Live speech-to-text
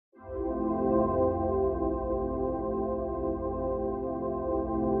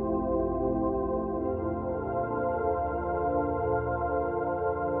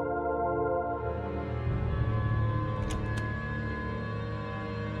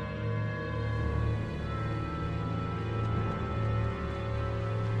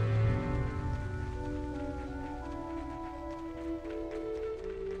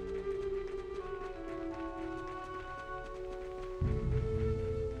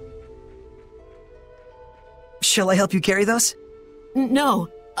Shall I help you carry those? No,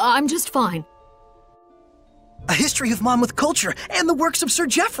 I'm just fine. A history of Monmouth culture and the works of Sir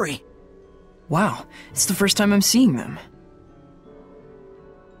Geoffrey. Wow, it's the first time I'm seeing them.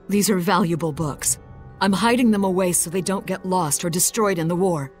 These are valuable books. I'm hiding them away so they don't get lost or destroyed in the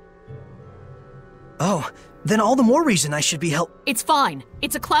war. Oh, then all the more reason I should be It's fine.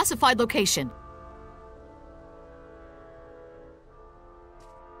 It's a classified location.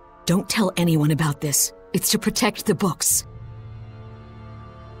 Don't tell anyone about this. It's to protect the books.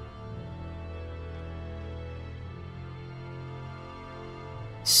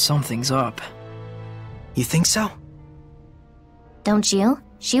 Something's up. You think so? Don't you?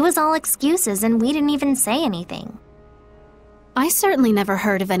 She was all excuses and we didn't even say anything. I certainly never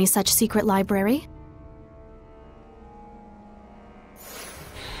heard of any such secret library.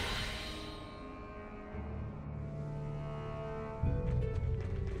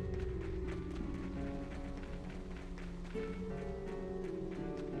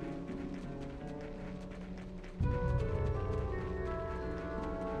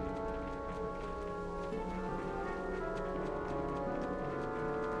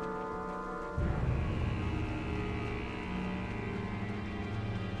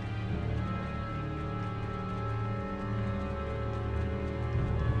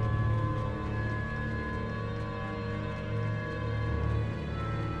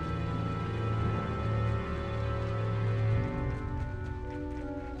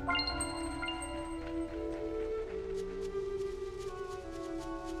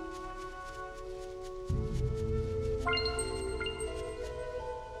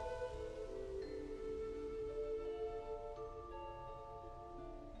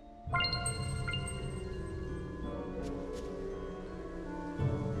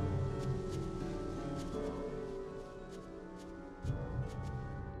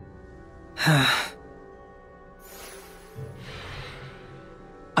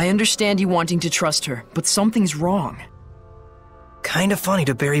 I understand you wanting to trust her, but something's wrong. Kinda funny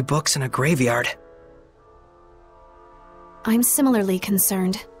to bury books in a graveyard. I'm similarly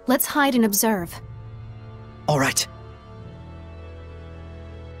concerned. Let's hide and observe. All right.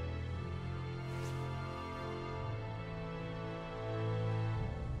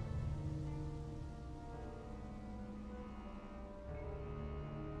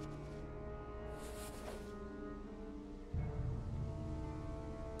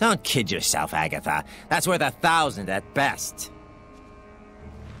 Don't kid yourself, Agatha. That's worth 1,000 at best.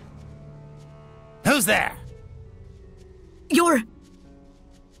 Who's there?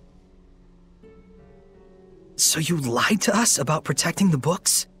 So you lied to us about protecting the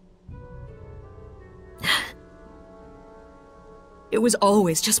books? It was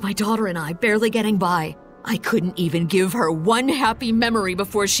always just my daughter and I, barely getting by. I couldn't even give her one happy memory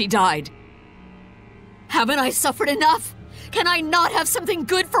before she died. Haven't I suffered enough? Can I not have something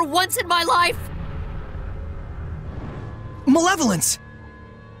good for once in my life? Malevolence!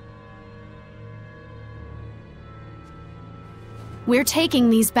 We're taking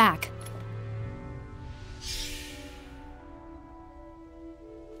these back.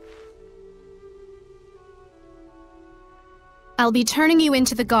 I'll be turning you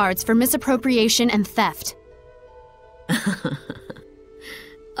into the guards for misappropriation and theft.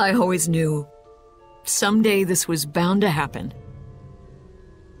 I always knew. Someday this was bound to happen.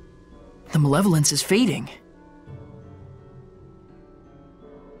 The malevolence is fading.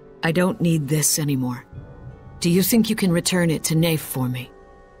 I don't need this anymore. Do you think you can return it to Naif for me?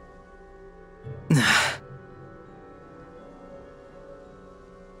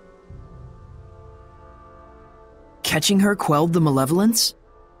 Catching her quelled the malevolence?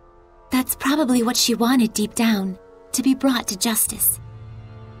 That's probably what she wanted deep down, to be brought to justice.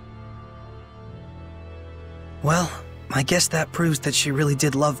 Well, I guess that proves that she really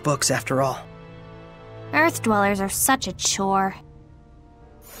did love books after all. Earth dwellers are such a chore.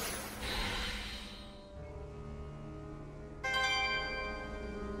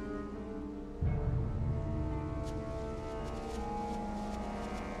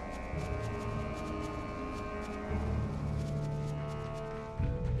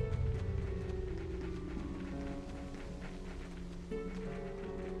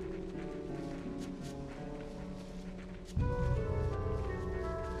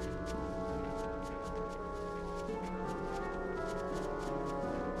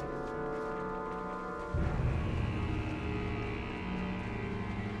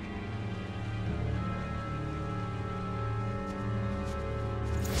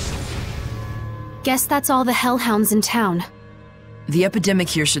 Guess that's all the hellhounds in town. The epidemic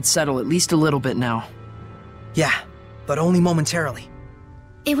here should settle at least a little bit now. Yeah, but only momentarily.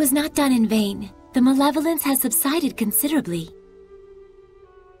 It was not done in vain. the malevolence has subsided considerably.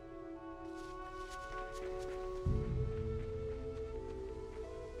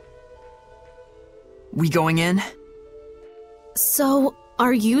 We going in? So,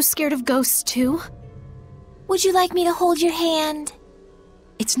 are you scared of ghosts too? Would you like me to hold your hand?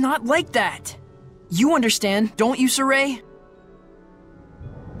 It's not like that. You understand, don't you, Sorey?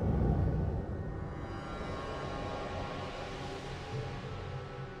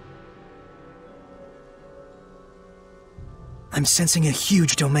 I'm sensing a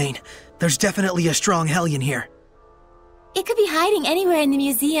huge domain. There's definitely a strong Hellion here. It could be hiding anywhere in the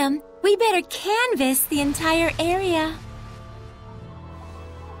museum. We better canvass the entire area.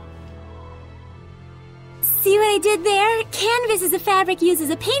 See what I did there? Canvas is a fabric used as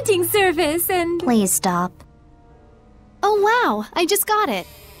a painting surface, and... Please stop. Oh wow, I just got it.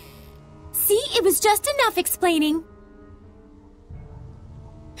 See, it was just enough explaining.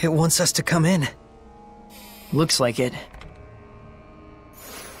 It wants us to come in. Looks like it.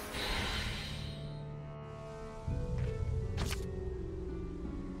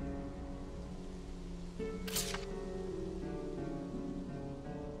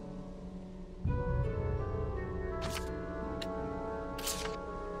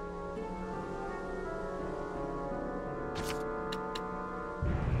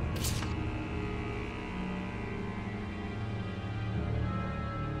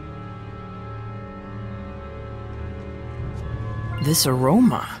 This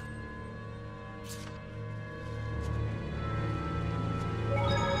aroma.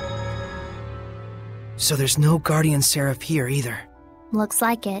 So there's no Guardian Seraph here either. Looks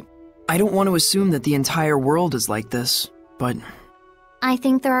like it. I don't want to assume that the entire world is like this, but... I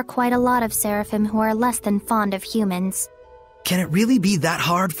think there are quite a lot of Seraphim who are less than fond of humans. Can it really be that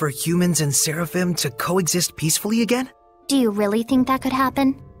hard for humans and Seraphim to coexist peacefully again? Do you really think that could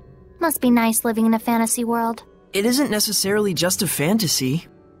happen? Must be nice living in a fantasy world. It isn't necessarily just a fantasy.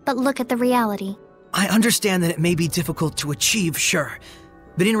 But look at the reality. I understand that it may be difficult to achieve, sure.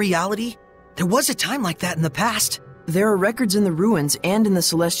 But in reality, there was a time like that in the past. There are records in the ruins and in the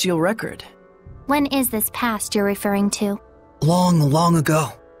Celestial Record. When is this past you're referring to? Long, long ago.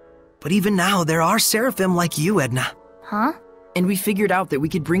 But even now, there are Seraphim like you, Edna. Huh? And we figured out that we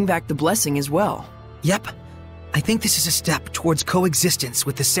could bring back the blessing as well. Yep. I think this is a step towards coexistence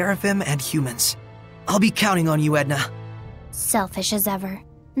with the Seraphim and humans. I'll be counting on you, Edna. Selfish as ever.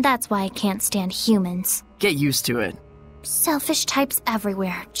 That's why I can't stand humans. Get used to it. Selfish types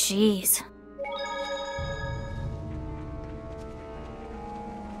everywhere, jeez.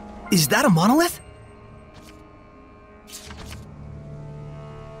 Is that a monolith?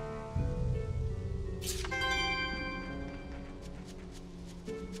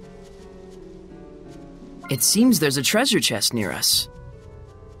 It seems there's a treasure chest near us.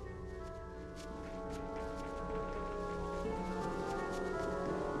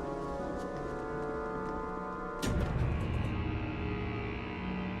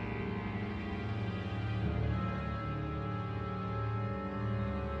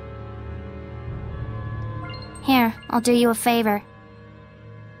 Here, I'll do you a favor.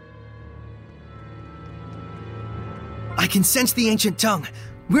 I can sense the ancient tongue.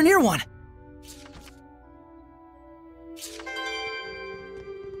 We're near one.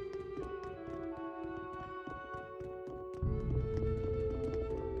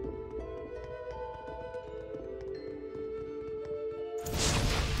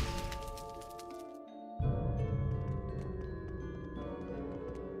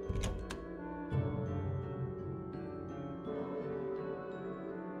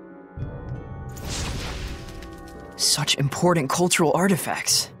 Such important cultural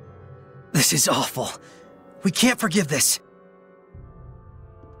artifacts. This is awful. We can't forgive this.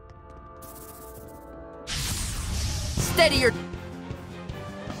 Steady your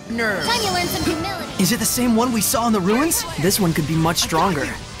nerves. Time you learn some humility. Is it the same one we saw in the ruins? This one could be much stronger.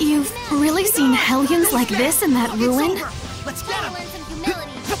 You've really seen Hellions like this in that ruin? Let's get him. Learn some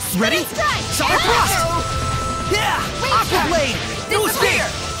humility. Ready? Summer thrust! Yeah! Aqua blade! No spear!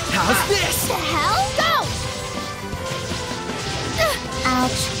 How's this? The hell? Go!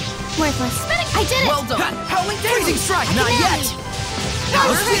 Ouch. Worthless. I did it! Well done. Howling freezing strike! Not yet!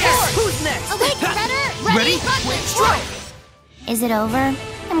 How's this? Who's next? Awake, better! Ready? Strike! Is it over?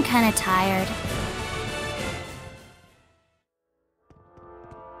 I'm kinda tired.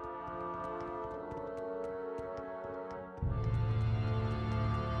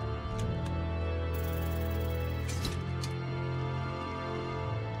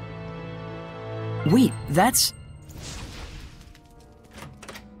 Wait, that's...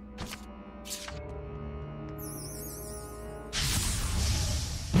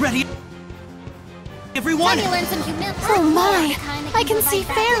 Ready? Everyone! Oh my! I can see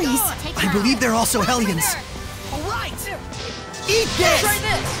fairies! I believe they're also Hellions. Alright! Eat this! Try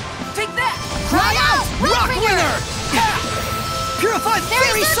this! Take that! Cry out! Rockwinger! Purify the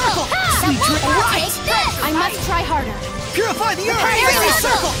fairy circle! Sweet drink! Right! I must try harder. Purify the earth! Fairy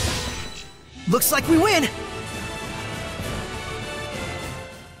circle! Looks like we win!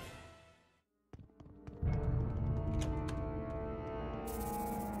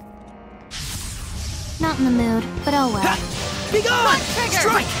 Not in the mood, but oh well. Be gone!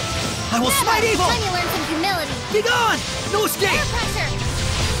 Strike! I will smite evil! Time you learn some humility. Be gone! No escape! Pressure.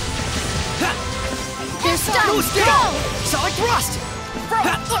 They're stuck. No escape! Go! Sonic thrust!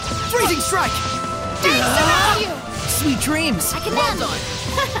 Freezing strike! Thanks, you! Sweet dreams! I command.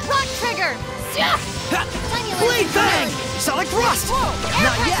 Rock trigger. Blade bang! Sonic thrust!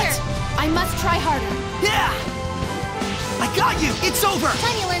 Not yet! I must try harder. Yeah! I got you! It's over!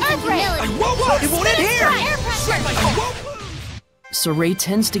 Time you learn some Earthquake. I humility. won't! It won't end here! Air pressure. I won't! Sorey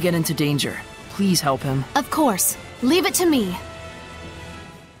tends to get into danger. Please help him. Of course. Leave it to me.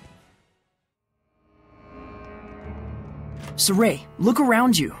 Sorey, look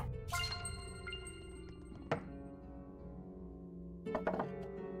around you.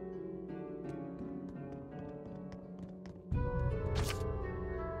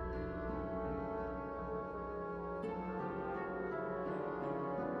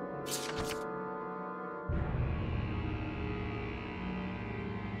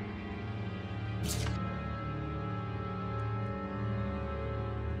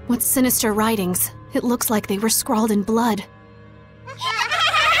 What sinister writings. It looks like they were scrawled in blood.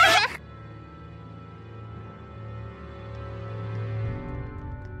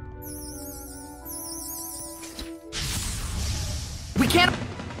 We can't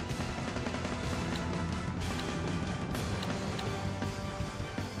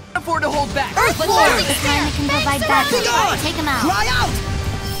afford to hold back. Earth Lord! Only the kind that can provide backup. Be gone! Take him out. Cry out!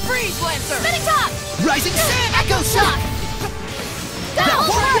 Freeze, Lancer! Spinning top! Rising Sand! Echo Shock! That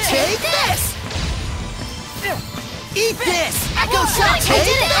won't take this! Eat this! Echo Shock! Take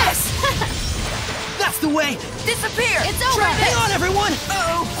this! That's the way! Disappear! It's over! Hang on, everyone!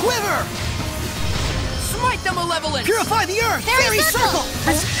 Uh-oh! Quiver! Smite the malevolence! Purify the earth! Fairy circle!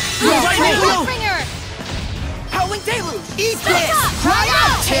 Well played. Right, Howling deluge! Eat this! Cry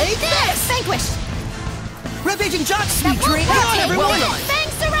out! Take this! Vanquished! Ravaging Giant! Sweet dream! Hang on, everyone! Well done!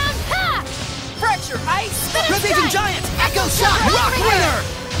 Thanks around! Ha! Fracture ice! Ravaging Giant! Echo Shock! Rockwinger!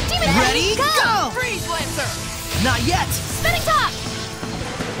 Ready? Go! Freeze, Lancer! Not yet! Spinning top!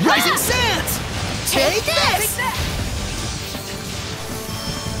 Rising Sands! Take this! that!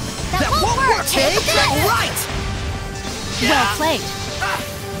 That won't work! Take that! Right! Well played.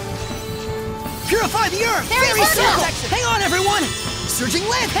 Purify the earth! Fairy circle! Hang on, everyone! Surging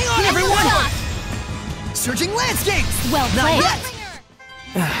land! Hang on, everyone! Surging landscape! Well Not played. yet!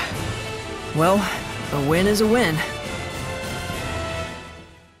 Well, a win is a win.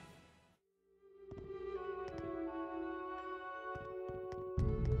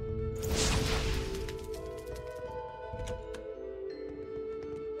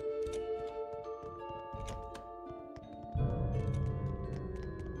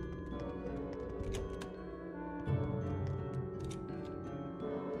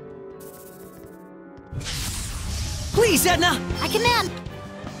 Please, Edna! I command.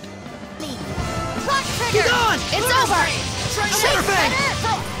 Rock Be trigger. gone! It's over! Shutterfang!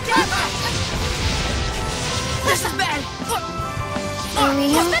 This is bad!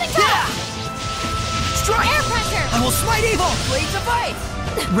 Yeah! Strike! Air pressure. I will smite evil! Blades of ice!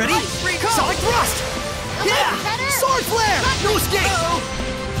 Ready? Recall. Sonic thrust! Yeah! Better. Sword flare! No escape!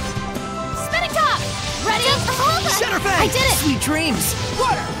 Spinning top! Ready? Shutterfang! I did it! Sweet dreams!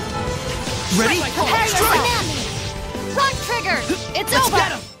 Water! Ready? Prepare Strike! yourself! Rock trigger! It's Let's over!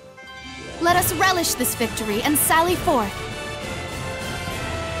 get him! Let us relish this victory and sally forth.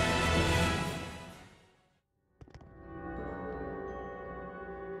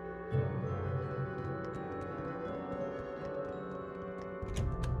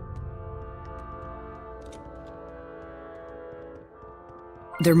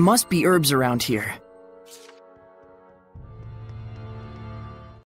 There must be herbs around here.